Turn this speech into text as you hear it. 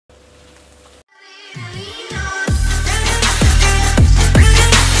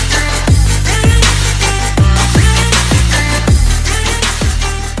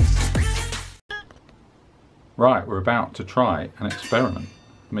Right, we're about to try an experiment,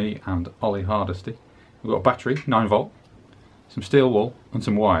 me and Ollie Hardesty. We've got a battery, 9 volt, some steel wool and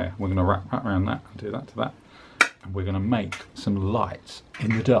some wire. We're going to wrap that around that and do that to that. And we're going to make some lights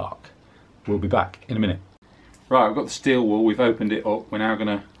in the dark. We'll be back in a minute. Right, we've got the steel wool, we've opened it up. We're now going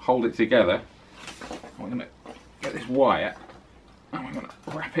to hold it together. We're going to get this wire and we're going to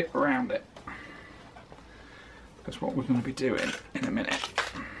wrap it around it. That's what we're going to be doing in a minute.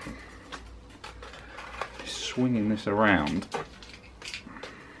 Swinging this around,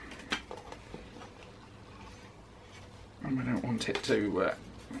 and we don't want it to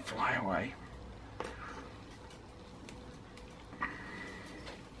fly away.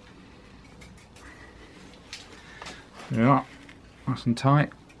 There we are, nice and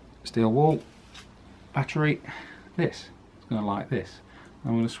tight. Steel wool, battery. This is going to light this.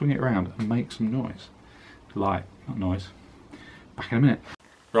 I'm going to swing it around and make some noise. Light, not noise. Back in a minute.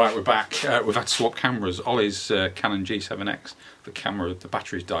 Right, we're back. We've had to swap cameras. Ollie's Canon G7X, the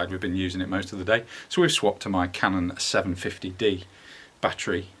battery's died. We've been using it most of the day. So we've swapped to my Canon 750D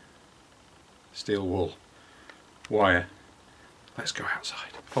battery, steel wool, wire. Let's go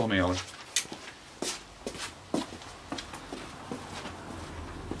outside. Follow me, Ollie.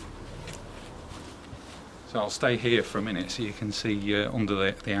 So I'll stay here for a minute so you can see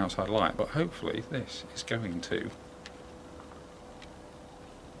under the outside light, but hopefully this is going to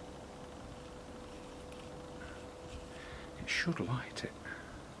should light it.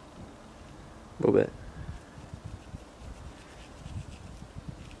 A little bit.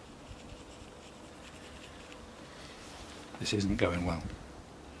 This isn't going well.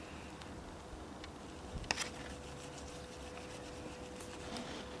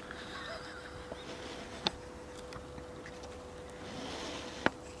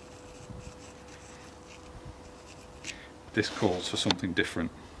 This calls for something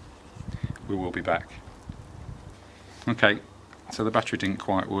different. We will be back. Okay, so the battery didn't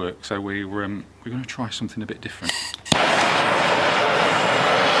quite work, so we're going to try something a bit different.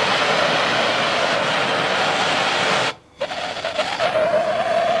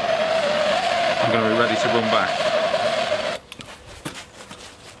 I'm going to be ready to run back.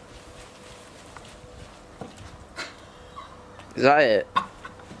 Is that it?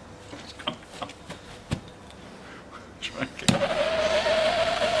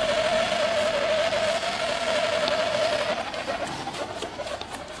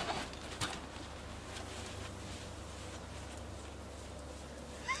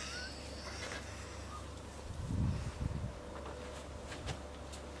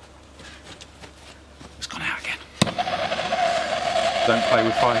 Don't play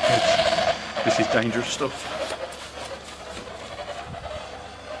with fire, kids. This is dangerous stuff.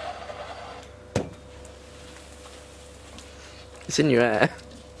 It's in your hair.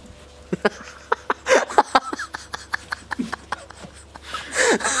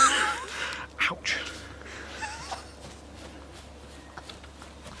 Ouch.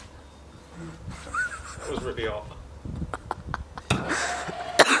 That was really hot.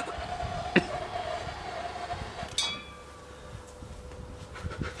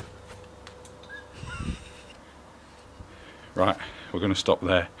 Right, we're going to stop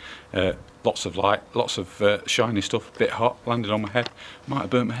there. Lots of light, lots of shiny stuff, a bit hot, landed on my head. Might have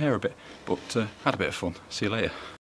burnt my hair a bit, but had a bit of fun. See you later.